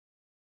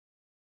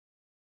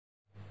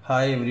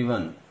Hi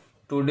everyone.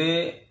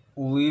 Today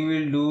we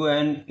will do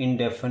an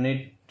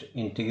indefinite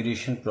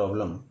integration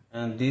problem,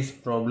 and this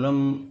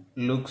problem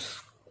looks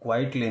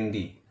quite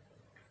lengthy.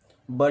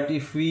 But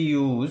if we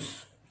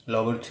use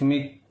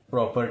logarithmic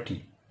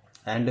property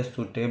and a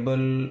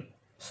suitable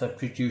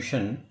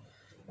substitution,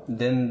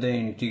 then the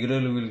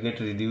integral will get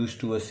reduced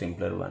to a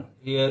simpler one.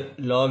 Here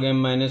log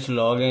m minus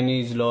log n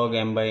is log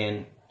m by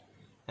n,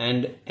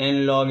 and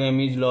n log m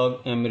is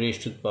log m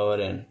raised to the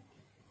power n.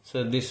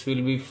 So this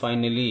will be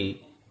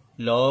finally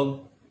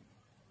log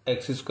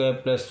x square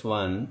plus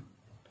 1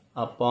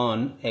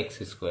 upon x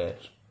square,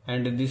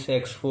 and this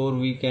x4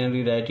 we can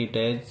rewrite it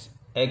as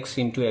x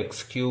into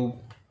x cube,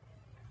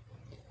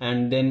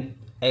 and then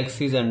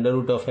x is under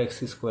root of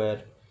x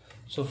square.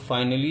 So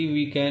finally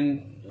we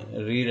can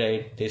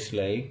rewrite this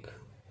like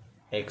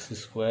x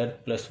square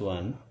plus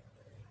 1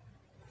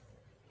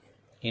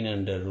 in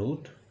under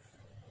root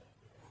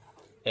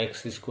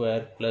x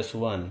square plus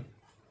 1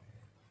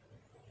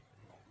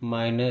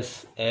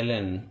 minus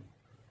ln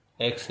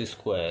x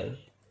square,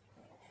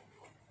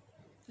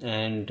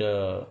 and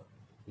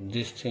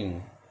this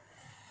thing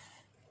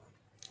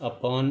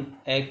upon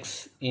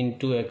x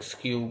into x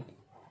cube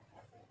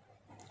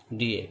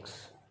dx.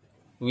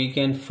 We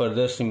can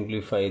further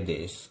simplify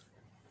this.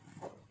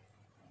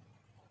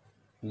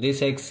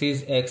 This x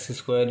is x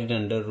square in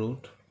under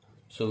root,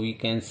 so we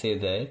can say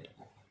that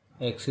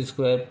x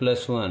square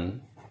plus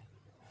 1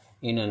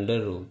 in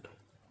under root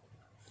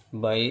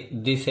by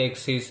this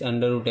x is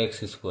under root x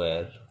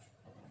square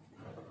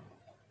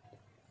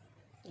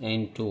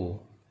into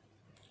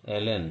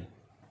ln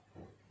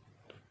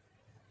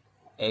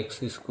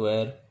x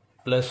square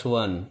plus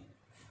 1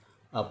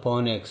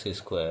 upon x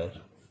square,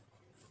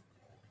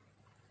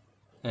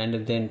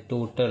 and then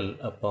total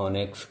upon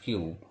x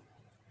cube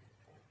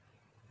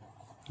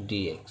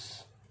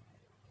dx,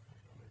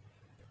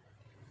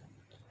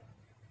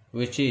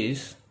 which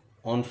is,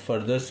 on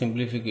further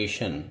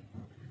simplification,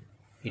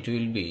 it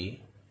will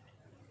be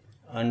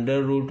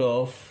under root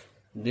of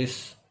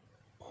this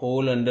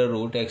whole under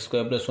root x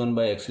square plus 1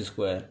 by x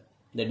square,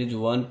 that is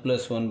 1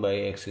 plus 1 by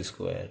x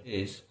square,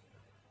 is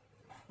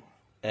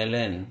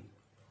ln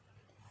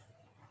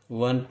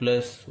 1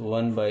 plus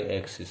 1 by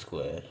x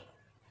square,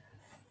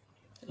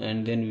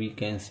 and then we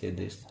can say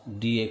this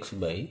dx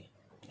by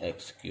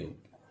x cube.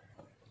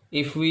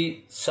 If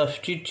we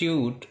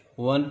substitute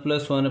 1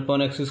 plus 1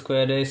 upon x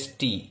square as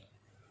t,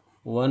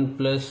 1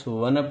 plus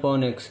 1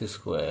 upon x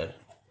square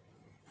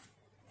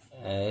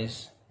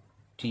as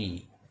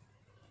t,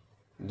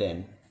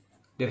 then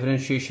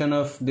differentiation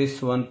of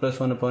this 1 plus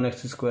 1 upon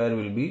x square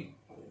will be,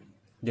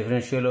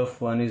 differential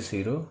of 1 is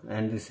 0,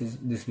 and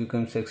this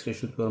becomes x raised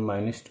to the power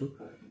minus 2,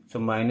 so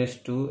minus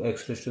 2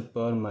 x raised to the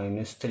power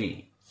minus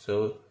 3,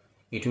 so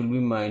it will be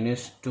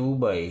minus 2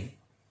 by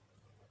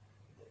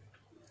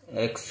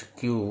x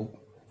cube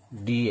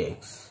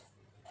dx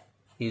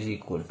is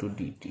equal to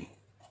dt.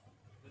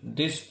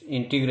 This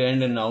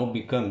integrand now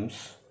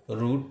becomes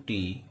root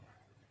t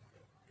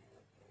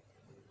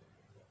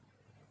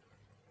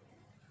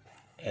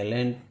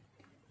ln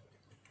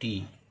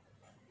t,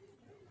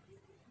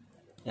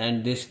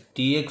 and this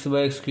dx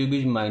by x cube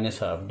is minus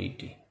half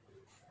dt.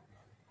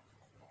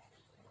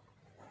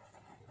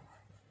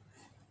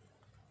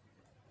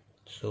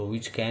 So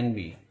which can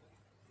be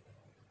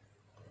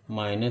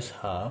minus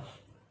half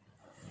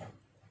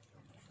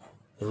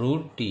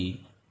root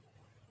t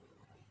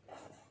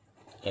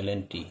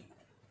ln t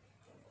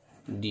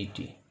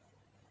dt.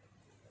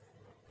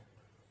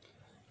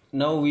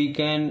 Now we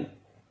can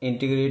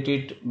integrate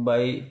it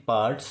by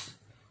parts,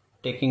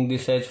 taking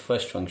this as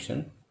first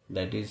function,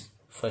 that is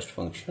first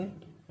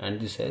function,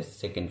 and this as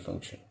second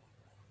function,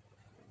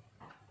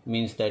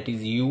 means that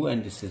is u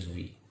and this is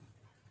v.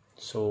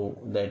 So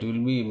that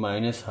will be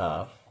minus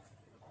half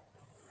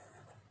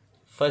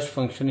first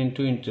function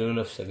into integral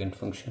of second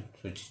function,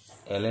 which is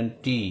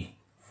ln t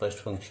first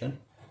function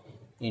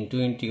into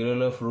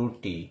integral of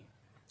root t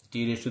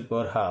raised to the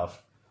power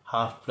half,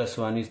 half plus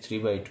 1 is 3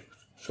 by 2,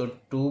 so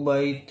 2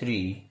 by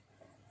 3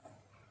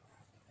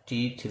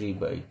 t 3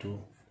 by 2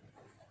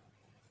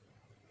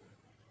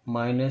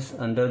 minus,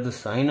 under the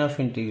sign of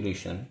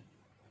integration,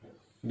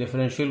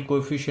 differential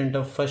coefficient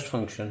of first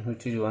function,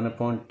 which is 1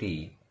 upon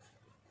t,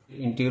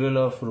 integral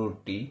of root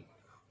t,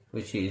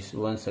 which is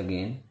once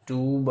again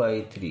 2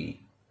 by 3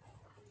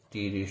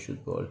 t raised to the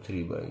power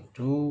 3 by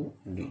 2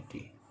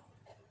 dt.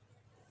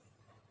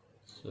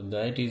 So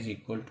that is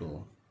equal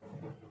to,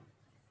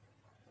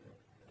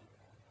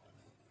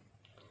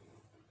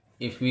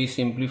 if we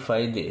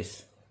simplify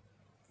this,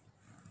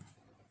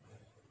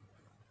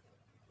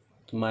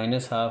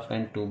 minus half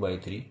and 2 by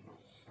 3,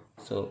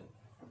 so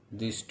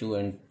this 2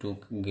 and 2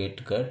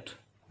 get cut,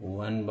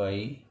 1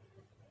 by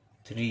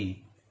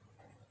 3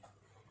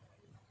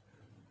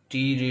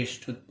 t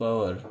raised to the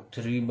power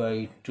 3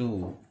 by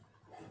 2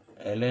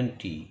 ln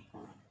t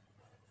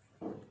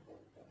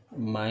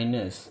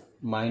minus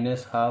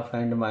half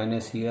and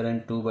minus here,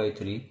 and 2 by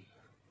 3,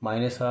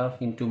 minus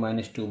half into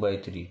minus 2 by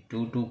 3,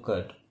 2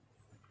 cut,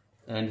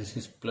 and this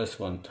is plus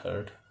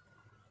 1/3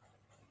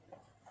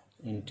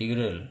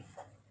 integral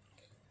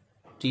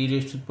t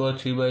raised to the power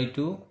 3 by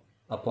 2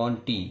 upon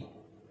t.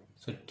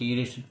 So t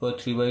raised to the power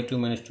 3 by 2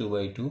 minus 2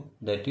 by 2,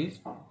 that is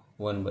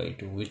 1 by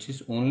 2, which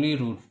is only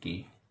root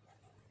t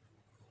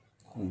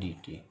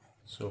dt.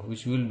 So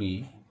which will be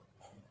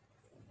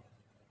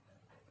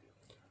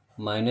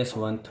minus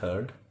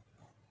 1/3.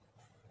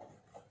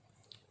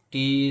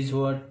 T is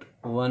what?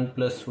 1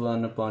 plus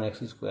 1 upon x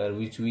square,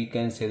 which we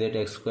can say that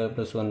x square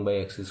plus 1 by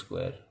x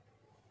square.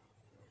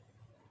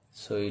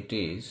 So it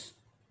is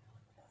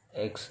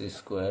x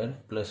square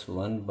plus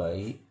 1 by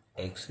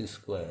x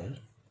square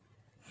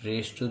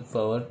raised to the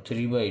power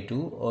 3 by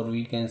 2, or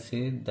we can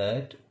say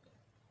that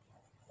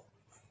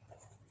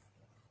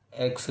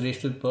x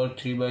raised to the power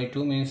 3 by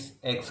 2 means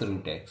x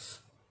root x,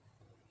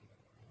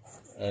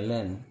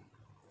 ln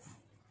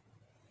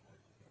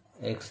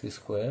x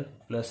square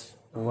plus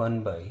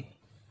 1 by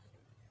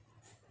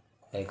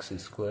x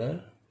square,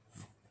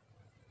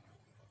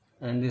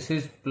 and this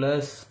is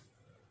plus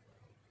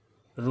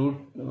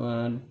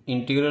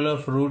integral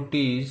of root t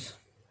is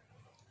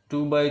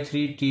 2 by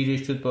 3 t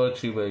raised to the power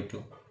 3 by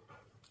 2,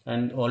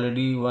 and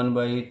already 1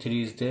 by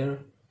 3 is there,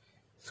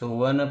 so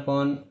 1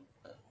 upon,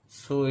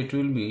 so it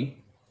will be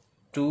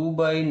 2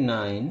 by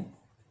 9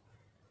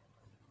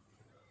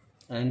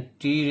 and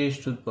t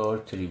raised to the power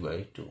 3 by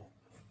 2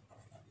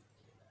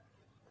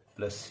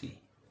 plus c.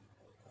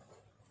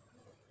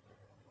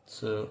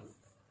 So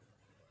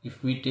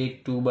if we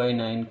take 2 by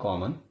 9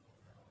 common,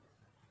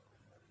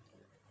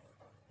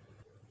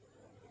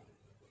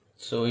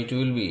 so it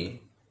will be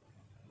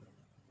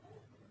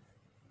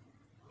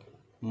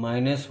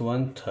minus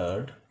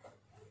 1/3,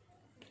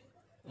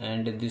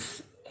 and this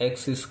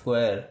x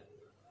square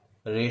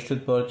raised to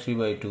the power 3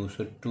 by 2,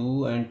 so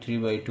 2 and 3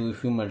 by 2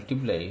 if you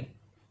multiply,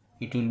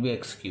 it will be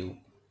x cube.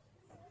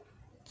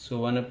 So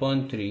 1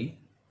 upon 3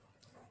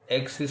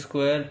 x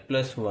square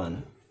plus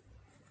 1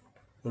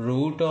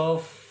 root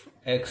of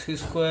x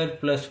square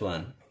plus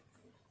 1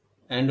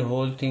 and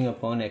whole thing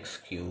upon x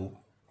cube,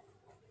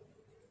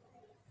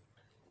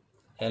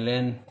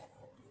 ln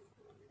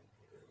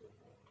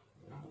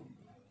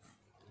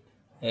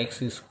x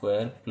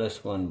square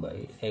plus 1 by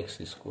x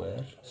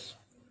square,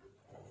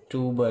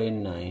 2 by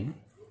 9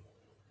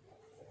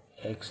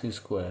 x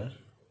square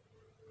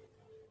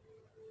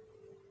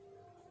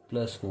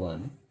plus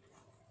 1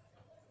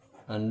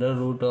 under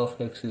root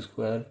of x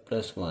square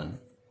plus 1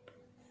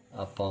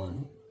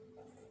 upon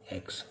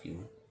x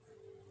cube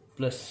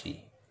plus c.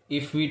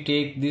 If we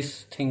take this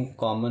thing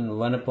common,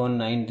 1 upon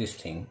 9 this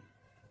thing,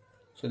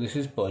 so this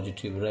is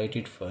positive, write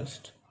it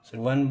first. So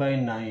 1 by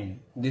 9,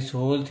 this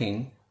whole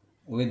thing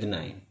with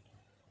 9,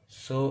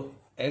 so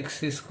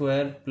x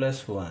square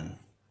plus 1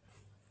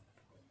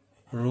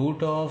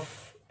 root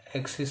of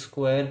x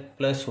square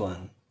plus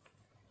 1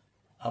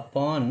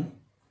 upon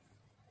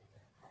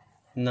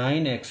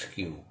 9x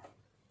cube.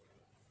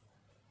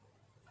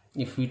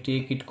 If we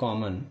take it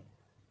common,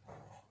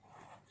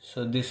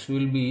 so this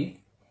will be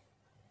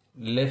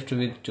left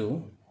with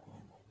 2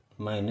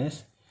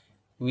 minus,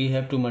 we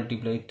have to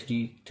multiply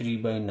 3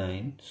 by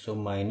 9, so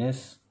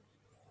minus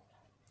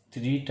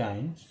 3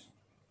 times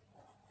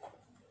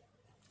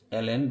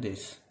ln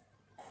this.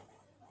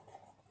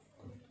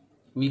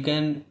 We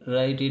can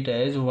write it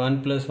as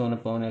 1 plus 1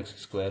 upon x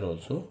square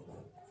also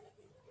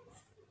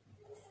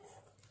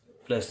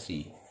plus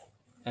c,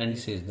 and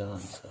this is the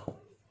answer.